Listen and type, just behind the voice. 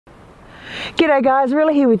G'day guys,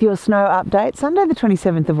 Rilla here with your snow update, Sunday the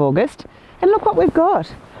 27th of August, and look what we've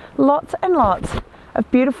got. Lots and lots of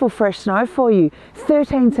beautiful fresh snow for you.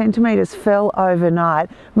 13 centimetres fell overnight,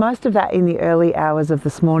 most of that in the early hours of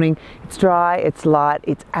this morning. It's dry, it's light,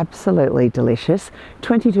 it's absolutely delicious.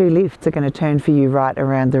 22 lifts are going to turn for you right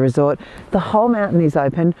around the resort. The whole mountain is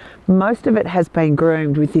open. Most of it has been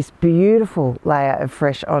groomed with this beautiful layer of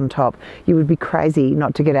fresh on top. You would be crazy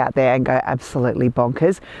not to get out there and go absolutely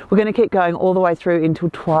bonkers. We're going to keep going all the way through until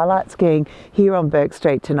twilight skiing here on Bourke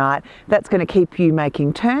Street tonight. That's going to keep you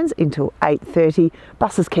making turns until 8:30.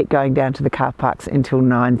 Buses keep going down to the car parks until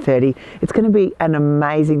 9:30. It's going to be an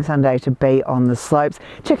amazing Sunday to be on the slopes.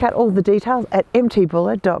 Check out all the details at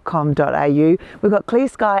mtbuller.com.au. We've got clear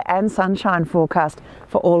sky and sunshine forecast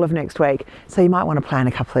for all of next week, so you might want to plan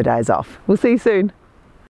a couple of days off. We'll see you soon.